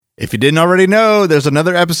If you didn't already know, there's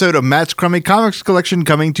another episode of Matt's Crummy Comics Collection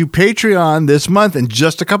coming to Patreon this month in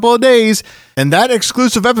just a couple of days. And that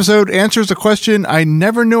exclusive episode answers a question I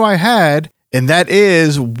never knew I had. And that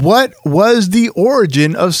is, what was the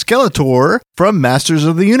origin of Skeletor from Masters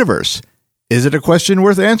of the Universe? Is it a question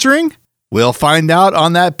worth answering? We'll find out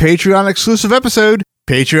on that Patreon exclusive episode.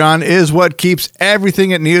 Patreon is what keeps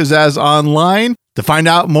everything at NeoZaz online. To find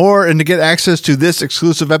out more and to get access to this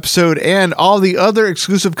exclusive episode and all the other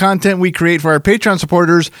exclusive content we create for our Patreon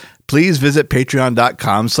supporters, please visit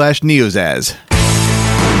patreon.com/NeoZaz.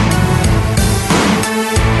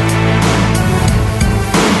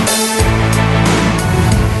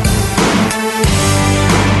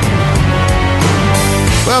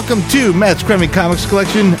 Welcome to Matt's Crummy Comics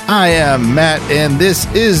Collection. I am Matt, and this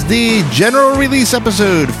is the general release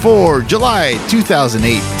episode for July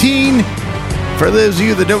 2018. For those of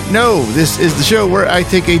you that don't know, this is the show where I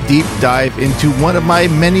take a deep dive into one of my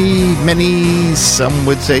many, some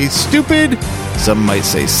would say stupid, some might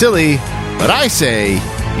say silly, but I say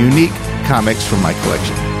unique comics from my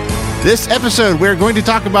collection. This episode, we're going to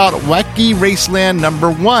talk about Wacky Raceland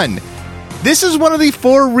 #1. This is one of the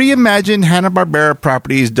 4 reimagined Hanna-Barbera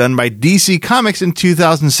properties done by DC Comics in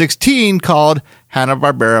 2016 called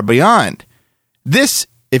Hanna-Barbera Beyond. This,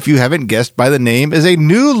 if you haven't guessed by the name, is a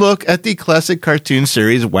new look at the classic cartoon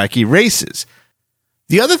series Wacky Races.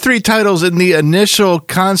 The other 3 titles in the initial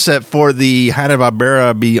concept for the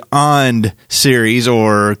Hanna-Barbera Beyond series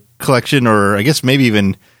or collection, or I guess maybe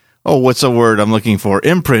even, what's the word I'm looking for?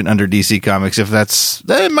 Imprint under DC Comics,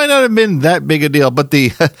 that might not have been that big a deal, but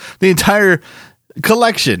the entire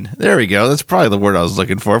collection, there we go, that's probably the word I was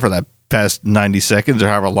looking for that past 90 seconds or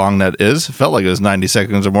however long that is. It felt like it was 90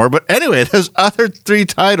 seconds or more. But anyway, those other 3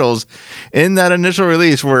 titles in that initial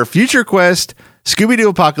release were Future Quest, Scooby-Doo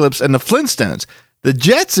Apocalypse, and the Flintstones. The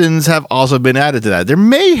Jetsons have also been added to that. There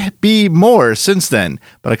may be more since then,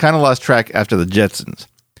 but I kind of lost track after the Jetsons.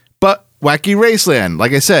 But Wacky Raceland,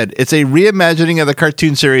 like I said, it's a reimagining of the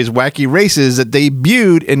cartoon series Wacky Races that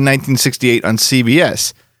debuted in 1968 on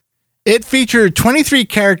CBS. It featured 23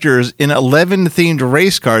 characters in 11 themed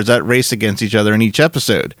race cars that race against each other in each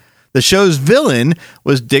episode. The show's villain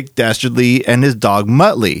was Dick Dastardly and his dog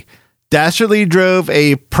Muttley. Dastardly drove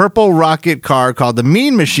a purple rocket car called the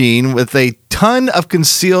Mean Machine with a ton of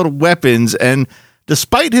concealed weapons, and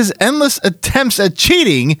despite his endless attempts at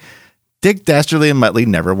cheating, Dick Dastardly and Muttley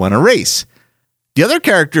never won a race. The other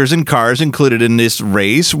characters and cars included in this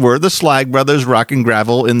race were the Slag Brothers Rock and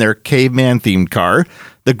Gravel in their caveman-themed car,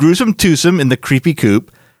 the Gruesome Twosome in the Creepy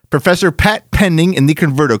Coupe, Professor Pat Pending in the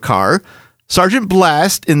Converto car, Sergeant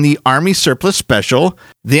Blast in the Army Surplus Special,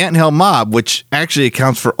 the Anthill Mob, which actually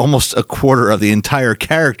accounts for almost a quarter of the entire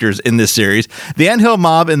characters in this series, the Anthill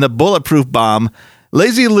Mob in the Bulletproof Bomb,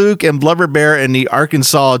 Lazy Luke and Blubber Bear in the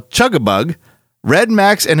Arkansas Chugabug, Red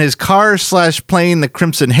Max and his car/plane the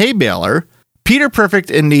Crimson Hay Baler, Peter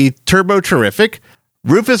Perfect in the Turbo Terrific,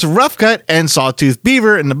 Rufus Roughcut and Sawtooth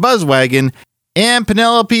Beaver in the Buzzwagon, and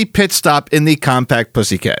Penelope Pitstop in the Compact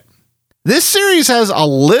Pussycat. This series has a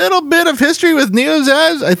little bit of history with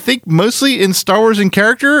NeoZaz, I think mostly in Star Wars in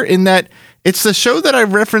character, in that it's the show that I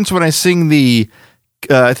reference when I sing the,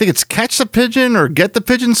 I think it's Catch the Pigeon or Get the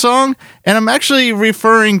Pigeon song, and I'm actually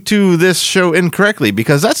referring to this show incorrectly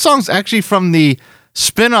because that song's actually from the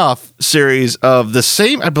spin-off series of the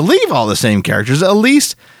same, I believe all the same characters, at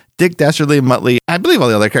least Dick Dastardly and Muttley, I believe all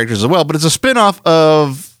the other characters as well, but it's a spin-off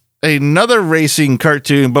of another racing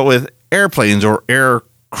cartoon, but with airplanes or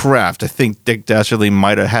aircraft. I think Dick Dastardly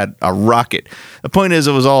might have had a rocket. The point is,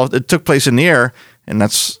 it took place in the air, and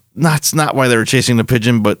that's not why they were chasing the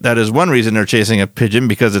pigeon, but that is one reason they're chasing a pigeon,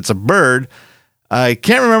 because it's a bird. I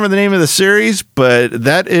can't remember the name of the series, but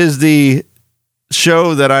that is the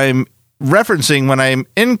show that I'm referencing when I'm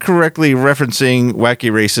incorrectly referencing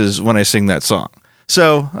Wacky Races when I sing that song.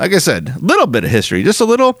 So, like I said, a little bit of history, just a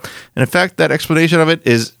little. And in fact, that explanation of it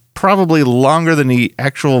is probably longer than the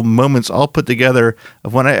actual moments all put together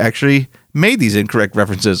of when I actually made these incorrect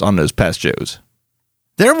references on those past shows.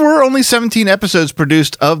 There were only 17 episodes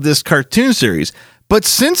produced of this cartoon series, but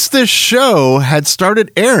since this show had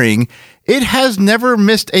started airing, it has never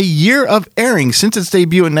missed a year of airing since its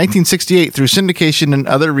debut in 1968 through syndication and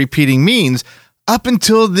other repeating means up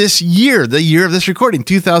until this year, the year of this recording,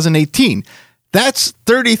 2018. That's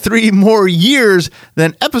 33 more years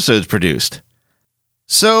than episodes produced.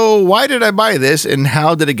 So why did I buy this and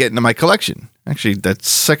how did it get into my collection? Actually, that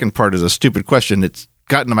second part is a stupid question. It's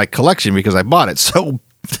got into my collection because I bought it. So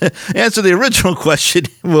answer the original question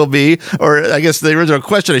will be, or I guess the original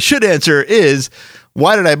question I should answer is,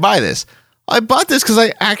 why did I buy this? I bought this because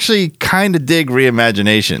I actually kind of dig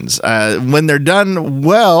reimaginations. When they're done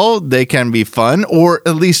well, they can be fun or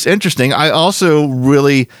at least interesting. I also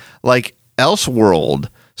really like Elseworld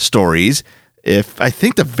stories. I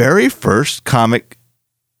think the very first comic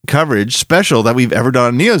coverage special that we've ever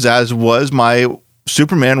done on Neozaz was my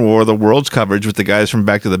Superman War of the Worlds coverage with the guys from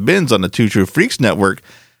Back to the Bins on the Two True Freaks Network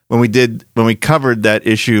when we covered that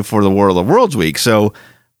issue for the War of the Worlds week. So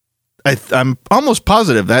I'm almost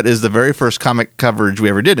positive that is the very first comic coverage we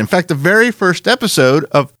ever did. In fact, the very first episode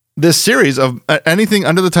of this series of anything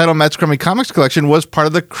under the title Matt's Crummy Comics Collection was part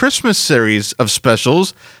of the Christmas series of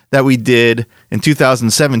specials that we did in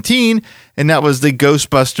 2017, and that was the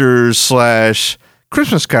Ghostbusters /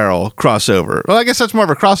 Christmas Carol crossover. Well, I guess that's more of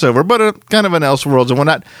a crossover, but a kind of an Elseworlds and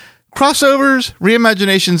whatnot. Crossovers,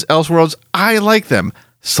 reimaginations, Elseworlds, I like them.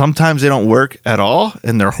 Sometimes they don't work at all,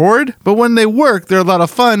 and they're horrid, but when they work, they're a lot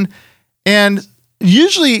of fun, and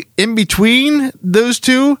usually in between those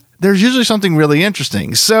two, there's usually something really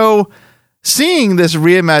interesting. So seeing this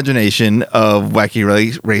reimagination of Wacky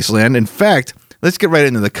Raceland, in fact, let's get right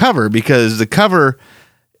into the cover, because the cover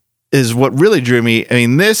is what really drew me. I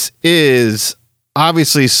mean, this is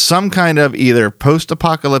obviously some kind of either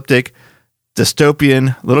post-apocalyptic,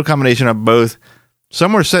 dystopian, little combination of both,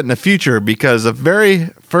 somewhere set in the future, because the very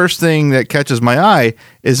first thing that catches my eye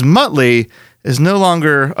is Muttley is no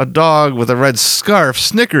longer a dog with a red scarf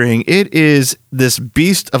snickering. It is this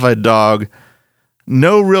beast of a dog,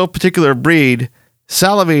 no real particular breed,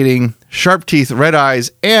 salivating, sharp teeth, red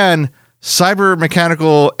eyes, and cyber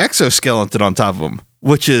mechanical exoskeleton on top of him,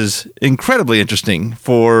 which is incredibly interesting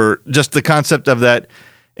for just the concept of that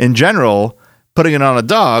in general. Putting it on a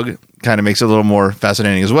dog kind of makes it a little more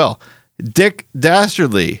fascinating as well. Dick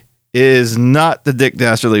Dastardly is not the Dick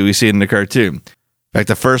Dastardly we see in the cartoon. In fact,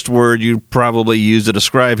 the first word you probably use to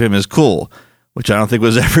describe him is cool, which I don't think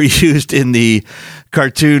was ever used in the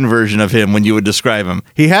cartoon version of him when you would describe him.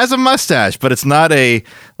 He has a mustache, but it's not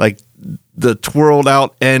like the twirled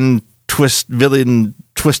out end villain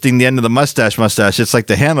twisting the end of the mustache. It's like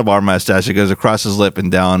the handlebar mustache that goes across his lip and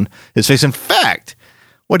down his face. In fact,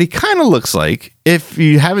 what he kind of looks like, if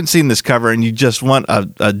you haven't seen this cover and you just want a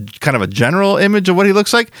kind of a general image of what he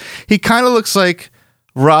looks like, he kind of looks like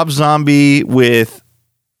Rob Zombie with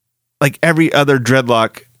like every other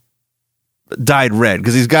dreadlock dyed red,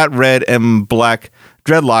 because he's got red and black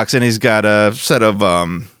dreadlocks and he's got a set of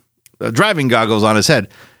driving goggles on his head.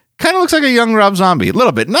 Kind of looks like a young Rob Zombie, a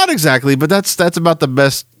little bit, not exactly, but that's about the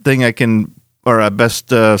best thing I can, or a best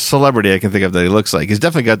celebrity I can think of that he looks like. He's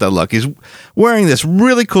definitely got that look. He's wearing this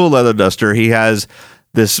really cool leather duster. He has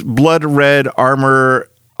this blood red armor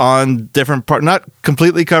on different part, not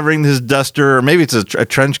completely covering his duster, or maybe it's a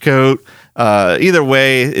trench coat. Either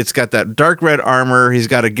way, it's got that dark red armor. He's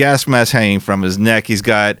got a gas mask hanging from his neck. He's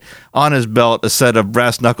got on his belt a set of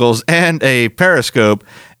brass knuckles and a periscope,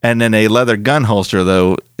 and then a leather gun holster,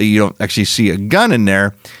 though you don't actually see a gun in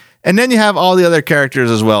there. And then you have all the other characters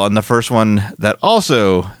as well. And the first one that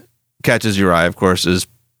also catches your eye, of course, is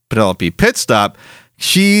Penelope Pitstop.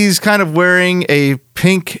 She's kind of wearing a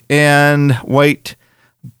pink and white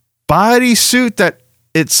bodysuit that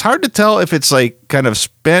it's hard to tell if it's like kind of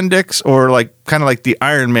spandex or like kind of like the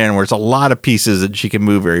Iron Man, where it's a lot of pieces that she can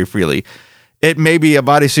move very freely. It may be a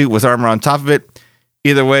bodysuit with armor on top of it.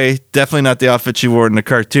 Either way, definitely not the outfit she wore in the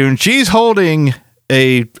cartoon. She's holding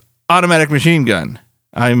a automatic machine gun.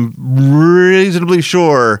 I'm reasonably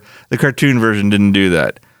sure the cartoon version didn't do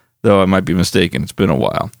that, though I might be mistaken. It's been a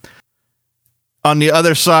while. On the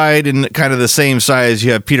other side, in kind of the same size,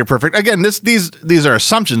 you have Peter Perfect. Again, these are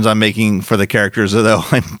assumptions I'm making for the characters, although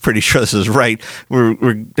I'm pretty sure this is right.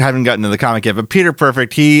 We haven't gotten to the comic yet, but Peter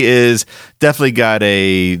Perfect, he is definitely got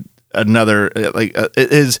another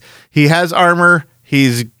he has armor,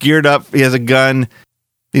 he's geared up, he has a gun,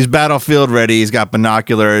 he's battlefield ready, he's got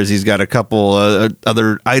binoculars, he's got a couple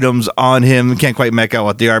other items on him. Can't quite make out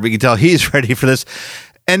what they are, but you can tell he's ready for this.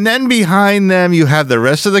 And then behind them, you have the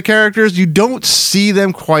rest of the characters. You don't see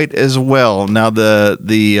them quite as well. Now, the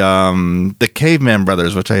Caveman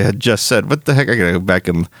Brothers, which I had just said, what the heck? I gotta go back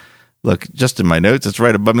and look just in my notes. It's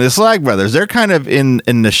right above me. The Slag Brothers, they're kind of in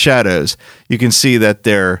the shadows. You can see that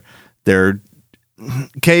they're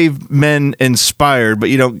cavemen inspired, but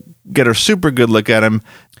you don't get a super good look at them.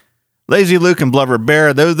 Lazy Luke and Blubber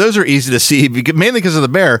Bear, those are easy to see, mainly because of the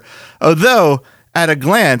bear. Although, at a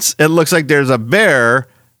glance, it looks like there's a bear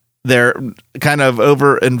there kind of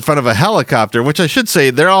over in front of a helicopter, which I should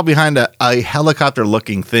say they're all behind a helicopter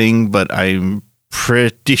looking thing, but I'm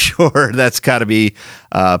pretty sure that's got to be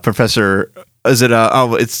Professor. Is it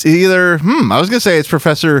it's either I was gonna say it's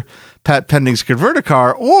Professor Pat Pending's converter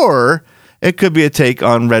car, or it could be a take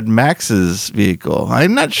on Red Max's vehicle.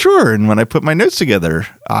 I'm not sure. And when I put my notes together,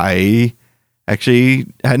 I actually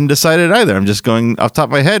hadn't decided either. I'm just going off the top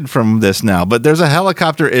of my head from this now. But there's a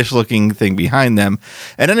helicopter-ish looking thing behind them.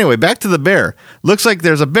 And anyway, back to the bear. Looks like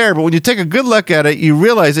there's a bear, but when you take a good look at it, you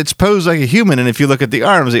realize it's posed like a human. And if you look at the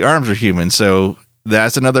arms are human. So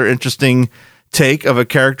that's another interesting take of a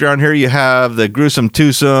character on here. You have the gruesome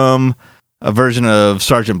twosome. A version of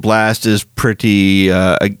Sergeant Blast is pretty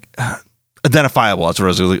identifiable. That's what I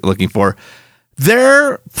was looking for.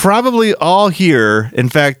 They're probably all here. In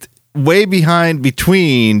fact, way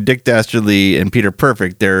between Dick Dastardly and Peter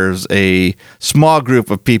Perfect, there's a small group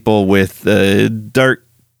of people with dark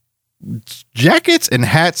jackets and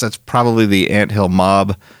hats. That's probably the Anthill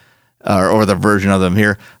Mob or the version of them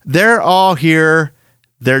here. They're all here.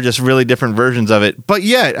 They're just really different versions of it. But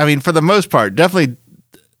yet, I mean, for the most part, definitely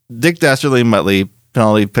Dick Dastardly, Muttley,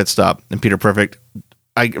 Penelope Pitstop, and Peter Perfect,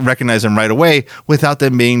 I recognize them right away without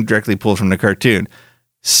them being directly pulled from the cartoon.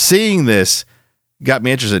 Seeing this got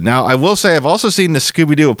me interested. Now, I will say I've also seen the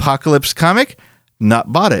Scooby-Doo Apocalypse comic,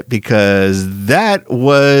 not bought it, because that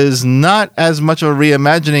was not as much of a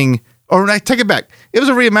reimagining, or I take it back, it was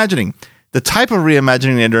a reimagining. The type of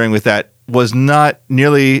reimagining they're doing with that was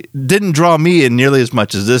didn't draw me in nearly as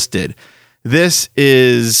much as this did. This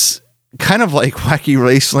is kind of like Wacky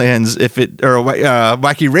Racelands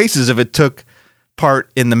Wacky Races if it took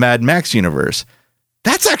part in the Mad Max universe.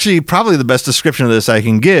 That's actually probably the best description of this I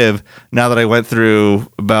can give now that I went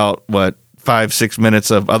through about 5-6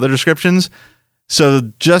 minutes of other descriptions.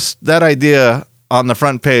 So just that idea on the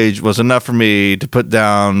front page was enough for me to put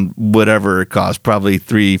down whatever it cost, probably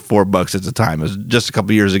 $3-4 at the time. It was just a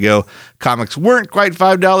couple years ago. Comics weren't quite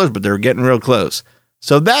 $5, but they were getting real close.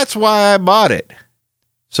 So that's why I bought it.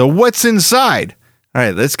 So what's inside? All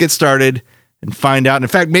right, let's get started and find out. In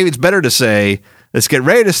fact, maybe it's better to say, let's get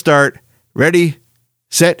ready to start. Ready,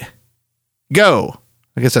 set, go.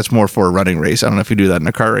 I guess that's more for a running race. I don't know if you do that in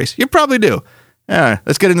a car race. You probably do.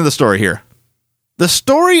 Let's get into the story here. The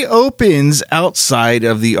story opens outside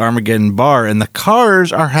of the Armageddon bar, and the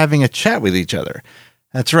cars are having a chat with each other.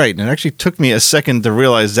 That's right. And it actually took me a second to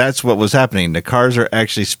realize that's what was happening. The cars are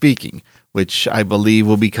actually speaking, which I believe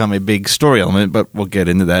will become a big story element, but we'll get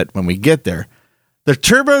into that when we get there. The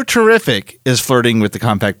Turbo Terrific is flirting with the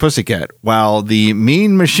Compact Pussycat, while the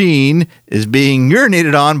Mean Machine is being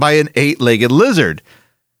urinated on by an 8-legged lizard.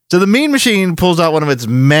 So the Mean Machine pulls out one of its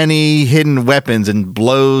many hidden weapons and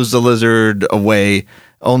blows the lizard away,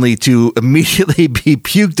 only to immediately be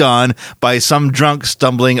puked on by some drunk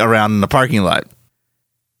stumbling around in the parking lot.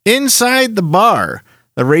 Inside the bar,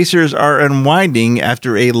 the racers are unwinding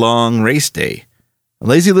after a long race day.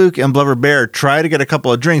 Lazy Luke and Blubber Bear try to get a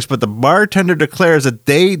couple of drinks, but the bartender declares that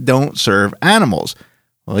they don't serve animals.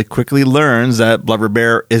 Well, he quickly learns that Blubber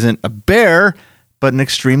Bear isn't a bear, but an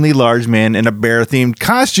extremely large man in a bear-themed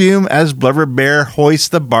costume as Blubber Bear hoists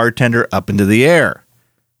the bartender up into the air.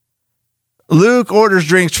 Luke orders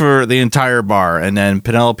drinks for the entire bar, and then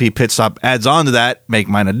Penelope Pitstop adds on to that, make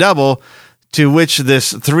mine a double, to which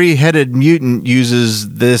this 3-headed mutant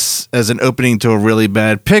uses this as an opening to a really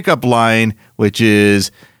bad pickup line, which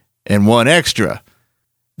is, and one extra.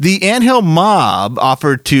 The Anthill Mob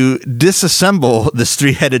offered to disassemble this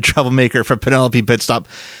 3-headed troublemaker for Penelope Pitstop.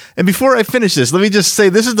 And before I finish this, let me just say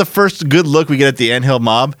this is the first good look we get at the Anthill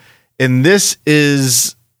Mob. And this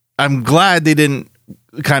is, I'm glad they didn't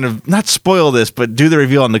kind of not spoil this, but do the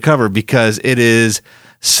reveal on the cover, because it is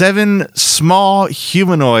 7 small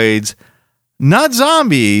humanoids, not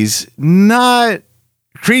zombies, not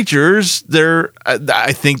creatures.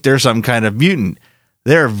 I think they're some kind of mutant.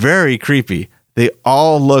 They're very creepy. They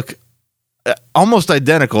all look almost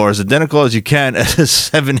identical, or as identical as you can, as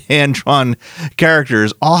 7 hand-drawn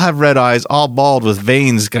characters. All have red eyes, all bald with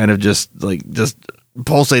veins kind of just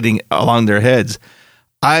pulsating along their heads.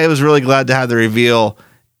 I was really glad to have the reveal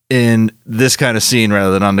in this kind of scene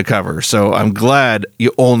rather than on the cover. So I'm glad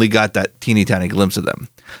you only got that teeny tiny glimpse of them.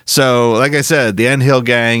 So, like I said, the Anthill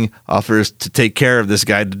gang offers to take care of this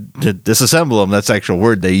guy, to disassemble him. That's the actual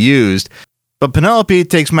word they used. But Penelope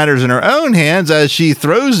takes matters in her own hands as she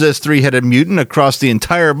throws this 3-headed mutant across the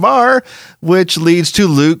entire bar, which leads to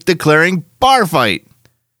Luke declaring bar fight.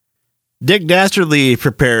 Dick Dastardly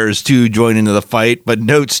prepares to join into the fight, but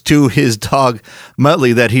notes to his dog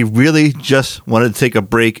Muttley that he really just wanted to take a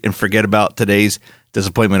break and forget about today's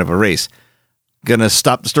disappointment of a race. Gonna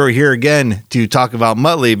stop the story here again to talk about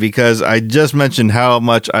Muttley, because I just mentioned how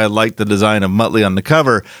much I like the design of Muttley on the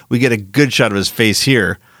cover. We get a good shot of his face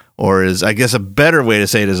here, or is, I guess a better way to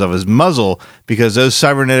say it is of his muzzle, because those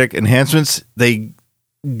cybernetic enhancements, they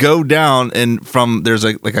go down, and from there's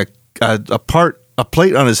a part a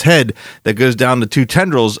plate on his head that goes down to 2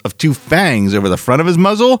 tendrils of 2 fangs over the front of his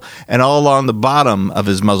muzzle, and all along the bottom of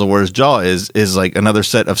his muzzle where his jaw is like another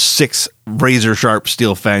set of 6 razor sharp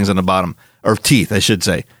steel fangs on the bottom, or teeth, I should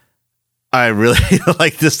say. I really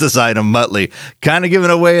like this design of Muttley. Kind of giving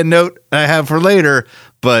away a note I have for later,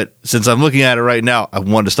 but since I'm looking at it right now, I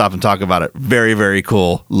wanted to stop and talk about it. Very, very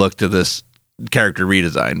cool look to this character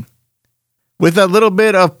redesign. With a little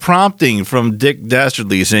bit of prompting from Dick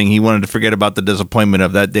Dastardly saying he wanted to forget about the disappointment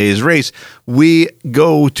of that day's race, we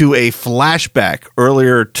go to a flashback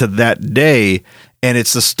earlier to that day, and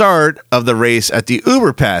it's the start of the race at the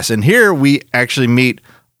Uber Pass. And here we actually meet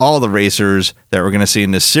all the racers that we're going to see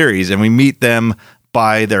in this series, and we meet them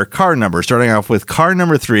by their car number, starting off with car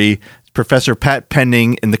number 3, Professor Pat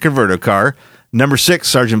Pending in the Converto car, number 6,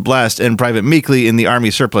 Sergeant Blast and Private Meekley in the Army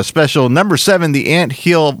Surplus Special, number 7, the Ant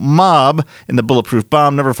Hill Mob in the Bulletproof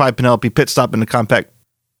Bomb, number 5, Penelope Pitstop in the Compact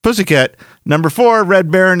Pussycat, number 4, Red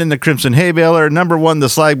Baron in the Crimson Hay Baler, number 1, the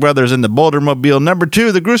Slag Brothers in the Boulder Mobile, number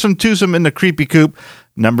 2, the Gruesome Twosome in the Creepy Coupe,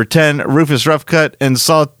 number 10, Rufus Roughcut and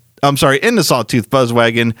in the Sawtooth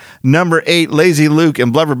Buzzwagon, number 8, Lazy Luke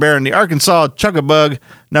and Blubber Bear in the Arkansas Chuckabug,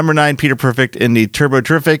 number 9, Peter Perfect in the Turbo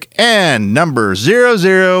Terrific, and number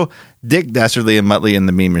 00, Dick Dastardly and Muttley in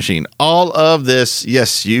the Mean Machine. All of this,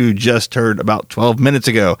 yes, you just heard about 12 minutes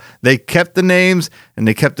ago. They kept the names and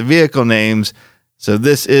they kept the vehicle names. So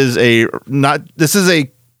this is a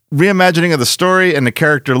reimagining of the story and the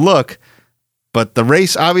character look, but the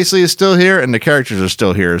race obviously is still here and the characters are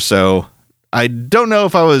still here. So I don't know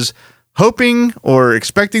if I was hoping or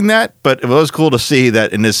expecting that, but it was cool to see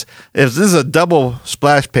that if this is a double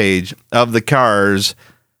splash page of the cars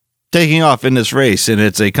taking off in this race, and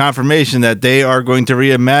it's a confirmation that they are going to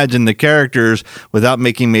reimagine the characters without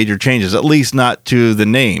making major changes, at least not to the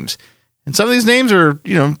names. And some of these names are,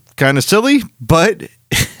 kind of silly, but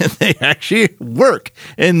they actually work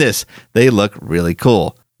in this. They look really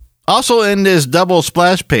cool. Also in this double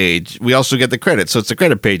splash page, we also get the credits, so it's a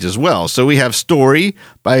credit page as well. So we have story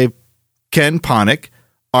by Ken Ponick,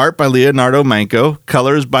 art by Leonardo Manco,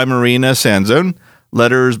 colors by Marina Sanzone,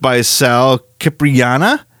 letters by Sal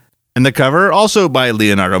Cipriana, and the cover also by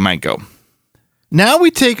Leonardo Manco. Now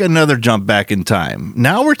we take another jump back in time.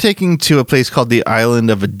 Now we're taking to a place called the Island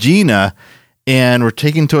of Aegina, and we're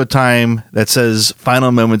taking to a time that says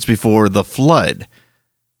final moments before the flood.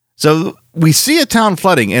 So we see a town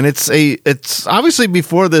flooding, and it's obviously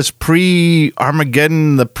before this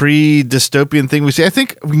pre-Armageddon, the pre-dystopian thing we see. I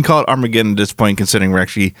think we can call it Armageddon at this point, considering we're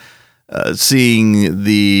actually seeing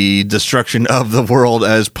the destruction of the world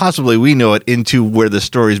as possibly we know it into where the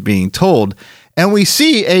story is being told. And we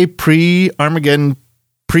see a pre-Armageddon,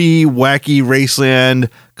 pre-Wacky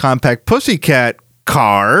Raceland Compact Pussycat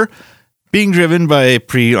car being driven by a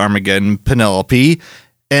pre-Armageddon Penelope.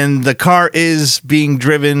 And the car is being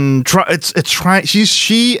driven.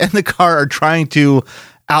 She and the car are trying to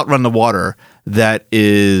outrun the water that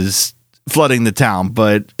is flooding the town.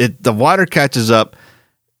 But the water catches up,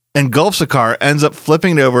 engulfs the car, ends up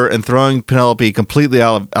flipping it over and throwing Penelope completely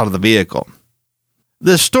out of the vehicle.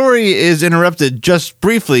 The story is interrupted just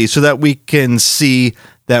briefly so that we can see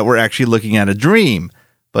that we're actually looking at a dream.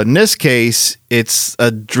 But in this case, it's a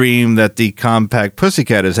dream that the Compact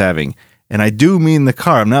Pussycat is having. And I do mean the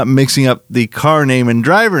car. I'm not mixing up the car name and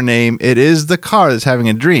driver name. It is the car that's having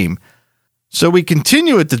a dream. So we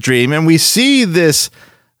continue with the dream, and we see this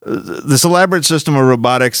elaborate system of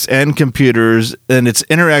robotics and computers, and it's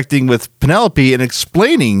interacting with Penelope and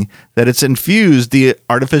explaining that it's infused the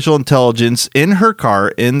artificial intelligence in her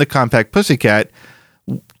car, in the Compact Pussycat,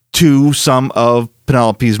 to some of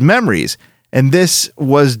Penelope's memories. And this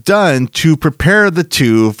was done to prepare the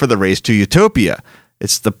two for the race to Utopia.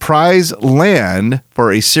 It's the prize land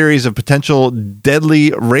for a series of potential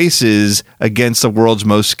deadly races against the world's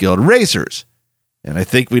most skilled racers. And I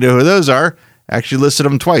think we know who those are. Actually listed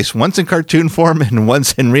them twice, once in cartoon form and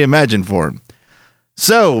once in reimagined form.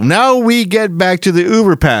 So now we get back to the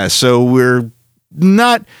Uber Pass. So we're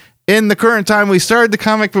not in the current time we started the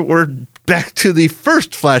comic, but we're back to the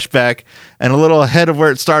first flashback and a little ahead of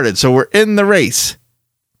where it started. So we're in the race.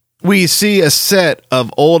 We see a set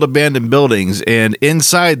of old abandoned buildings, and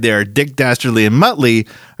inside there, Dick Dastardly and Muttley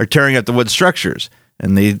are tearing up the wood structures.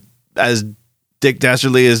 And as Dick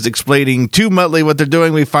Dastardly is explaining to Muttley what they're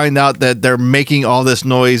doing, we find out that they're making all this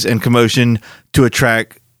noise and commotion to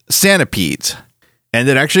attract centipedes. And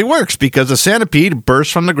it actually works, because a centipede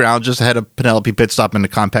bursts from the ground just ahead of Penelope Pitstop in the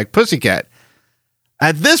Compact Pussycat.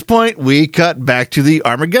 At this point, we cut back to the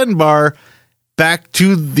Armageddon bar, back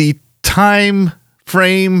to the timeline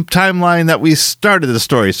that we started the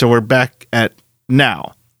story. So we're back at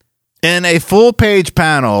now. In a full-page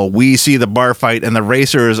panel, we see the bar fight, and the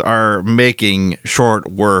racers are making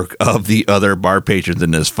short work of the other bar patrons in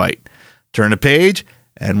this fight. Turn the page,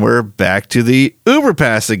 and we're back to the Uber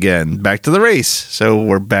Pass again, back to the race. So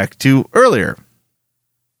we're back to earlier.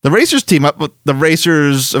 The racers team up with the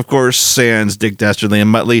racers, of course, Sans, Dick Dastardly,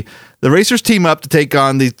 and Muttley. The racers team up to take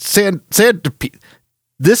on the Santipedes.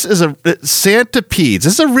 This is a Santipedes.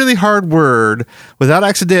 This is a really hard word without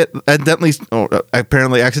accidentally. Oh,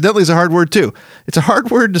 apparently, accidentally is a hard word too. It's a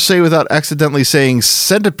hard word to say without accidentally saying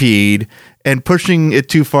centipede and pushing it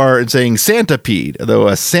too far and saying Santipede. Although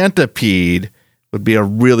a Santipede would be a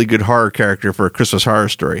really good horror character for a Christmas horror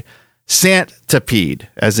story. Santipede,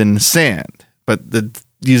 as in sand, but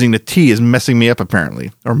using the T is messing me up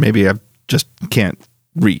apparently, or maybe I just can't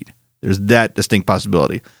read. There's that distinct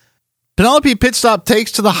possibility. Penelope Pitstop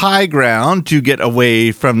takes to the high ground to get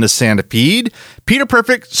away from the Santipede. Peter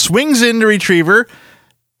Perfect swings in to retrieve her.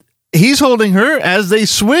 He's holding her as they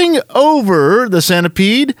swing over the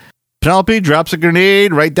Santipede. Penelope drops a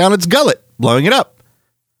grenade right down its gullet, blowing it up.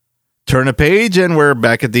 Turn a page and we're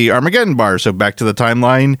back at the Armageddon bar, so back to the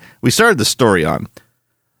timeline we started the story on.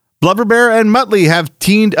 Blubber Bear and Muttley have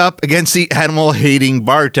teamed up against the animal-hating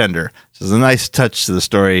bartender. This is a nice touch to the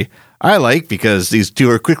story I like, because these two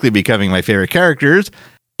are quickly becoming my favorite characters.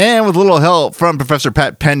 And with a little help from Professor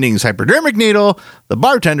Pat Pending's hypodermic needle, the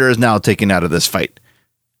bartender is now taken out of this fight.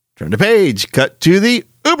 Turn the page, cut to the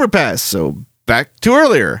Uber Pass, so back to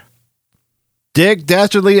earlier. Dick,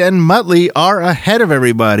 Dastardly, and Muttley are ahead of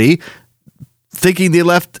everybody, thinking they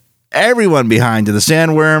left everyone behind to the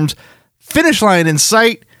sandworms. Finish line in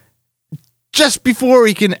sight. Just before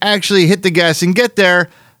he can actually hit the gas and get there,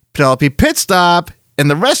 Penelope Pitstop and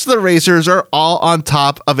the rest of the racers are all on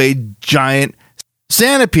top of a giant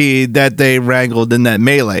centipede that they wrangled in that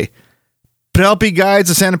melee. Penelope guides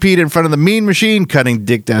the centipede in front of the Mean Machine, cutting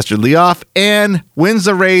Dick Dastardly off, and wins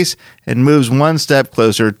the race and moves one step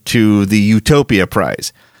closer to the Utopia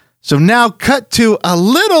prize. So now cut to a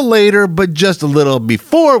little later, but just a little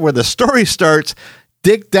before where the story starts.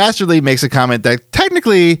 Dick Dastardly makes a comment that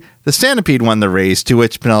technically the centipede won the race, to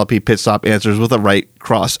which Penelope Pitstop answers with a right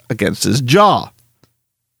cross against his jaw.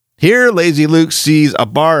 Here, Lazy Luke sees a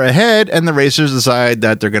bar ahead, and the racers decide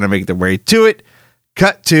that they're going to make their way to it.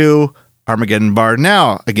 Cut to Armageddon Bar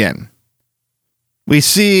now again. We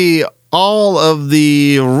see all of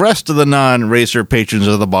the rest of the non-racer patrons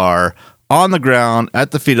of the bar on the ground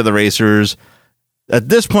at the feet of the racers. At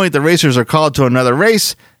this point, the racers are called to another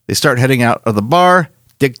race. They start heading out of the bar.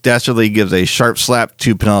 Dick Dastardly gives a sharp slap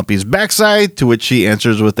to Penelope's backside, to which she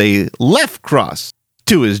answers with a left cross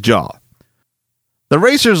to his jaw. The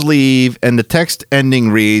racers leave, and the text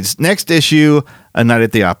ending reads, "Next issue, A Night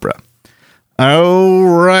at the Opera." All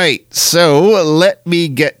right, so let me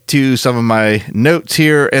get to some of my notes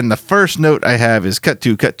here, and the first note I have is cut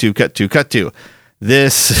to.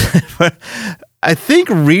 This, I think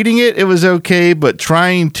reading it was okay, but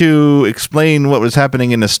trying to explain what was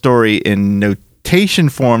happening in the story in notation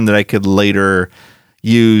form that I could later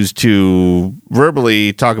use to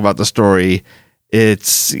verbally talk about the story,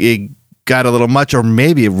 it got a little much, or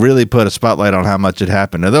maybe it really put a spotlight on how much had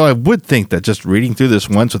happened. Although I would think that just reading through this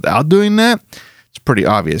once without doing that, it's pretty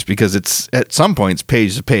obvious, because it's at some points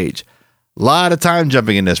page to page. A lot of time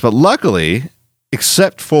jumping in this, but luckily,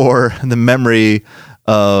 except for the memory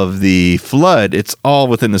of the flood, it's all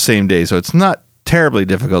within the same day, so it's not terribly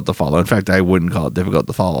difficult to follow. In fact, I wouldn't call it difficult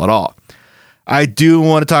to follow at all. I do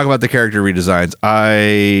want to talk about the character redesigns.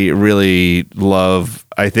 I really love,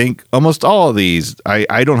 I think, almost all of these.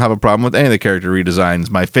 I don't have a problem with any of the character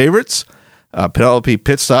redesigns. My favorites, Penelope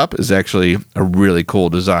Pitstop is actually a really cool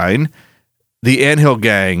design. The Anthill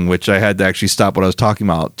Gang, which I had to actually stop what I was talking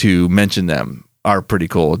about to mention them, are pretty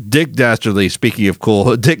cool. Dick Dastardly, speaking of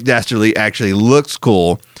cool, Dick Dastardly actually looks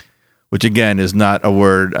cool, which again is not a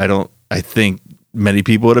word I think many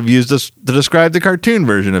people would have used this to describe the cartoon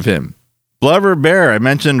version of him. Blubber Bear, I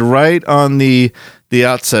mentioned right on the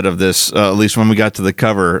outset of this, at least when we got to the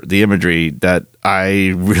cover, the imagery, that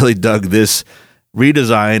I really dug this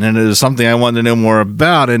redesign, and it is something I wanted to know more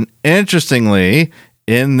about. And interestingly,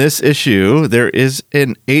 in this issue, there is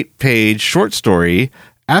an 8-page short story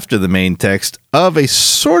after the main text of a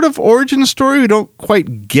sort of origin story. We don't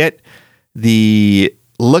quite get the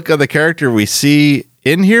look of the character we see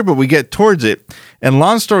in here, but we get towards it. And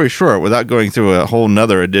long story short, without going through a whole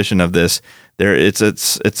nother edition of this, it's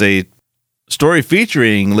a story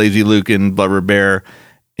featuring Lazy Luke and Blubber Bear.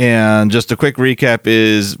 And just a quick recap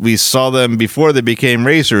is we saw them before they became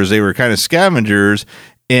racers. They were kind of scavengers,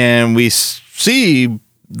 and we see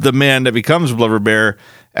the man that becomes Blubber Bear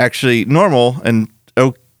actually normal and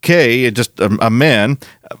Kay, just a man,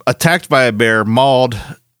 attacked by a bear, mauled,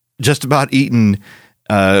 just about eaten,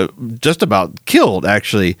 just about killed,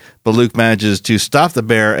 actually. But Luke manages to stop the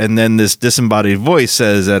bear, and then this disembodied voice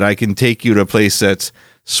says that I can take you to a place that's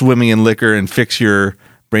swimming in liquor and fix your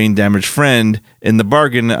brain-damaged friend. In the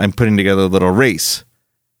bargain, I'm putting together a little race.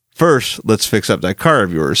 First, let's fix up that car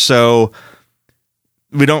of yours. So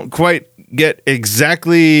we don't quite get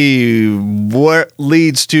exactly what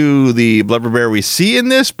leads to the blubber bear we see in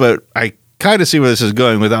this, but I kind of see where this is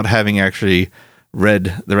going without having actually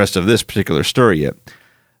read the rest of this particular story yet.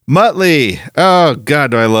 Muttley. Oh,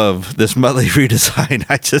 God, do I love this Muttley redesign.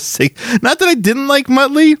 I just think, not that I didn't like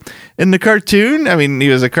Muttley in the cartoon. I mean, he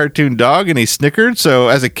was a cartoon dog and he snickered. So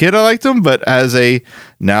as a kid, I liked him. But as a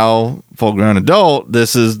now full-grown adult,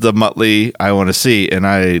 this is the Muttley I want to see. And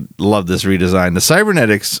I love this redesign. The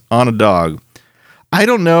cybernetics on a dog. I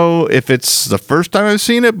don't know if it's the first time I've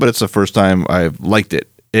seen it, but it's the first time I've liked it.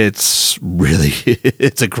 It's really,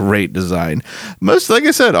 it's a great design. Like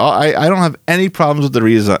I said, I don't have any problems with the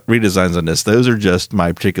redesigns on this. Those are just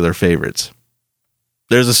my particular favorites.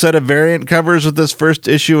 There's a set of variant covers with this first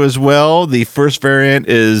issue as well. The first variant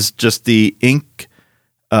is just the ink,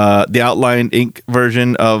 the outlined ink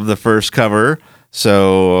version of the first cover.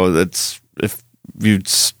 So that's, if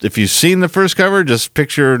you've seen the first cover, just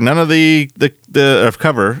picture none of the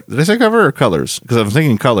cover. Did I say cover or colors? Because I'm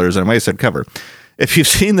thinking colors. And I might have said cover. If you've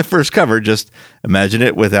seen the first cover, just imagine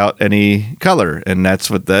it without any color. And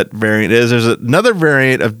that's what that variant is. There's another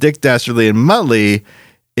variant of Dick Dastardly and Muttley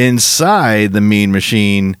inside the Mean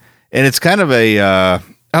Machine. And it's kind of I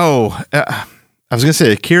was going to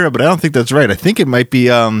say Akira, but I don't think that's right. I think it might be,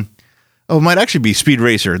 it might actually be Speed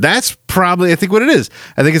Racer. That's probably, I think, what it is.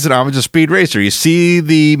 I think it's an homage to Speed Racer. You see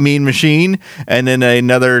the Mean Machine and then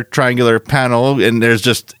another triangular panel, and there's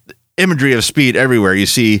just imagery of speed everywhere. You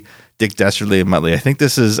see Dick Dastardly and Muttley. I think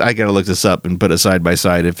this is, I got to look this up and put it side by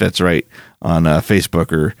side if that's right on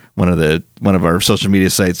Facebook or one of our social media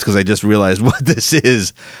sites, because I just realized what this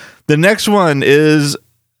is. The next one is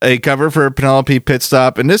a cover for Penelope Pit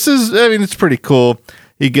Stop, and this is, I mean, it's pretty cool.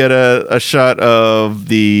 You get a shot of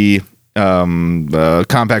the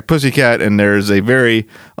Compact Pussycat, and there's a very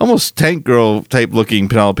almost Tank Girl type looking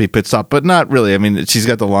Penelope Pit Stop, but not really. I mean, she's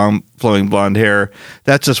got the long flowing blonde hair.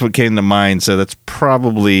 That's just what came to mind. So that's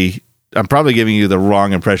I'm probably giving you the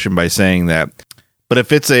wrong impression by saying that. But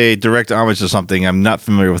if it's a direct homage to something I'm not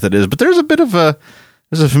familiar with, it is. But there's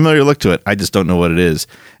a familiar look to it. I just don't know what it is.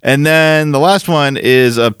 And then the last one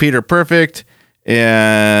is Peter Perfect,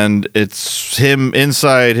 and it's him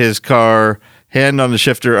inside his car, hand on the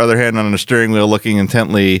shifter, other hand on the steering wheel, looking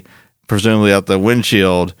intently, presumably out the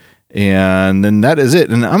windshield. And then that is it.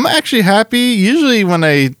 And I'm actually happy. Usually when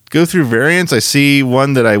I go through variants, I see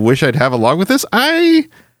one that I wish I'd have along with this. I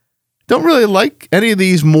don't really like any of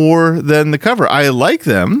these more than the cover. I like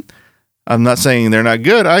them. I'm not saying they're not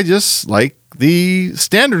good. I just like the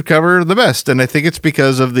standard cover the best. And I think it's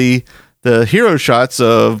because of the hero shots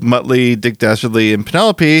of Muttley, Dick Dastardly, and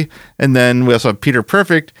Penelope. And then we also have Peter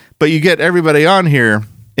Perfect. But you get everybody on here,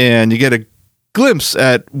 and you get a glimpse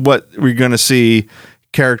at what we're going to see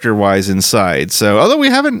character-wise inside. So, although we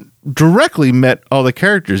haven't directly met all the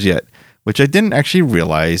characters yet, which I didn't actually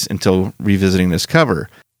realize until revisiting this cover.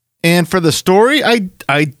 And for the story, I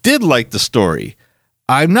did like the story.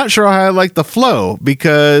 I'm not sure how I like the flow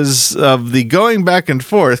because of the going back and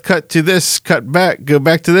forth, cut to this, cut back, go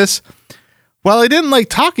back to this. While I didn't like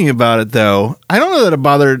talking about it, though, I don't know that it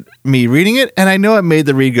bothered me reading it, and I know it made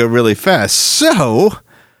the read go really fast. So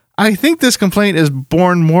I think this complaint is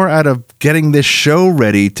born more out of getting this show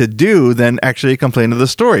ready to do than actually a complaint of the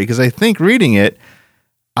story, because I think reading it,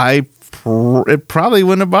 it probably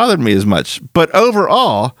wouldn't have bothered me as much. But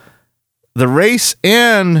overall, the race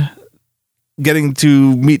and getting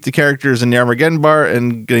to meet the characters in the Armageddon bar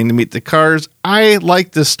and getting to meet the cars, I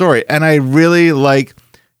like this story, and I really like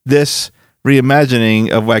this reimagining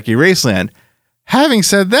of Wacky Raceland. Having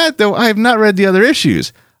said that, though, I have not read the other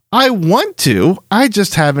issues. I want to, I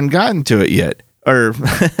just haven't gotten to it yet. Or,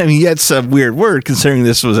 I mean, yet's a weird word considering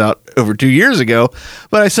this was out over 2 years ago,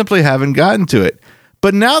 but I simply haven't gotten to it.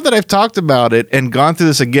 But now that I've talked about it and gone through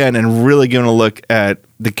this again and really given a look at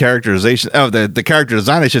the characterization, the character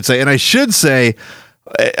design, I should say, and I should say,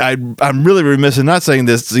 I'm really remiss in not saying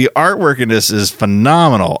this, the artwork in this is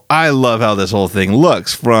phenomenal. I love how this whole thing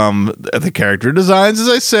looks, from the character designs, as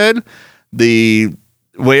I said, the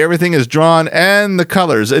way everything is drawn, and the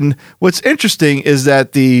colors. And what's interesting is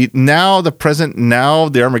that the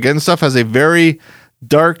Armageddon stuff has a very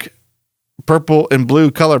dark purple and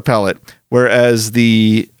blue color palette, whereas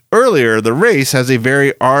the race has a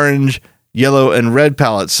very orange yellow and red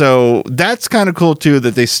palette. So that's kind of cool too,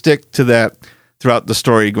 that they stick to that throughout the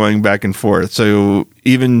story, going back and forth. So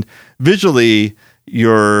even visually,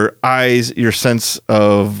 your eyes, your sense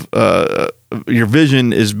of your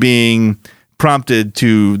vision is being prompted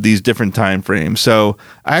to these different time frames. So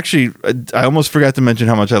I almost forgot to mention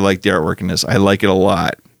how much I like the artwork in this. I like it a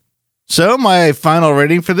lot. So my final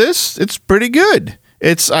rating for this, it's pretty good.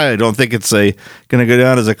 I don't think it's going to go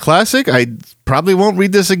down as a classic. I probably won't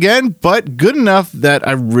read this again, but good enough that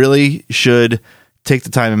I really should take the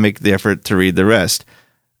time and make the effort to read the rest.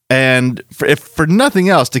 And if for nothing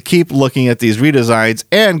else, to keep looking at these redesigns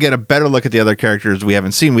and get a better look at the other characters we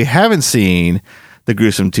haven't seen. We haven't seen the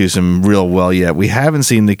Gruesome Twosome real well yet. We haven't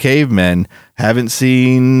seen the Cavemen. Haven't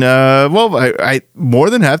seen, I more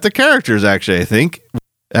than half the characters, actually, I think.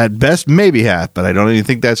 At best, maybe half, but I don't even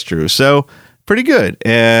think that's true. So, pretty good.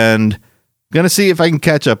 And going to see if I can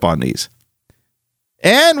catch up on these.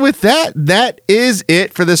 And with that is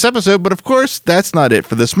it for this episode. But of course, that's not it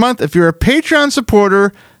for this month. If you're a Patreon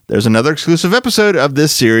supporter, there's another exclusive episode of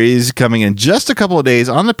this series coming in just a couple of days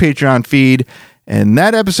on the Patreon feed. And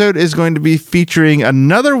that episode is going to be featuring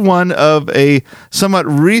another one of a somewhat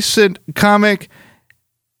recent comic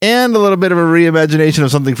and a little bit of a reimagination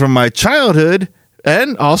of something from my childhood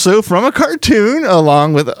and also from a cartoon,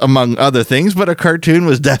 among other things. But a cartoon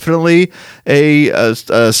was definitely a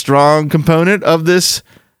strong component of this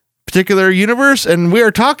particular universe. And we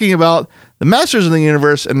are talking about the Masters of the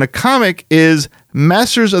Universe, and the comic is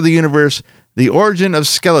Masters of the Universe, The Origin of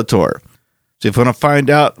Skeletor. So if you want to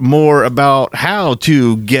find out more about how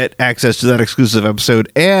to get access to that exclusive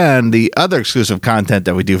episode and the other exclusive content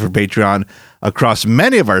that we do for Patreon across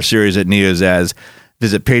many of our series at NeoZaz,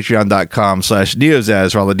 visit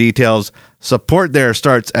patreon.com/NeoZaz for all the details. Support there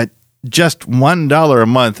starts at just $1 a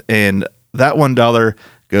month, and that $1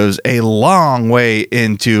 goes a long way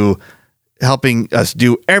into helping us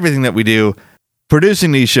do everything that we do,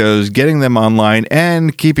 producing these shows, getting them online,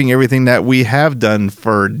 and keeping everything that we have done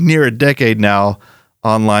for near a decade now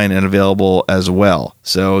online and available as well.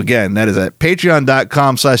 So again, that is at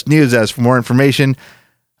patreon.com/NeoZaz for more information.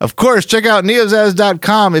 Of course, check out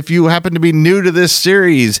neozaz.com if you happen to be new to this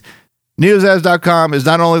series. Neozaz.com is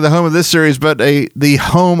not only the home of this series, but the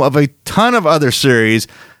home of a ton of other series,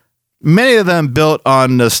 many of them built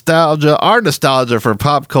on nostalgia, our nostalgia for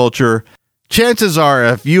pop culture. Chances are,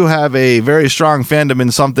 if you have a very strong fandom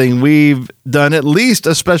in something, we've done at least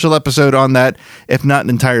a special episode on that, if not an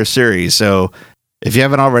entire series. So if you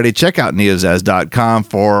haven't already, check out neozaz.com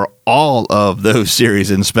for all of those series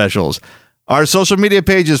and specials. Our social media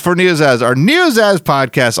pages for NeoZaz are NeoZaz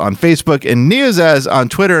Podcast on Facebook and NeoZaz on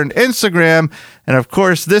Twitter and Instagram. And of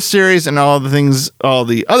course, this series and all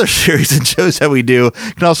the other series and shows that we do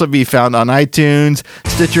can also be found on iTunes,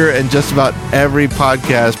 Stitcher, and just about every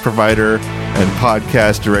podcast provider and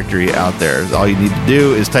podcast directory out there. All you need to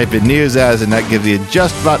do is type in NeoZaz, and that gives you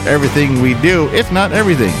just about everything we do, if not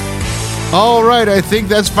everything. All right, I think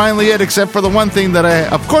that's finally it, except for the one thing that I,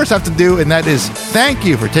 of course, have to do, and that is thank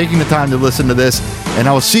you for taking the time to listen to this, and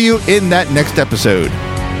I will see you in that next episode.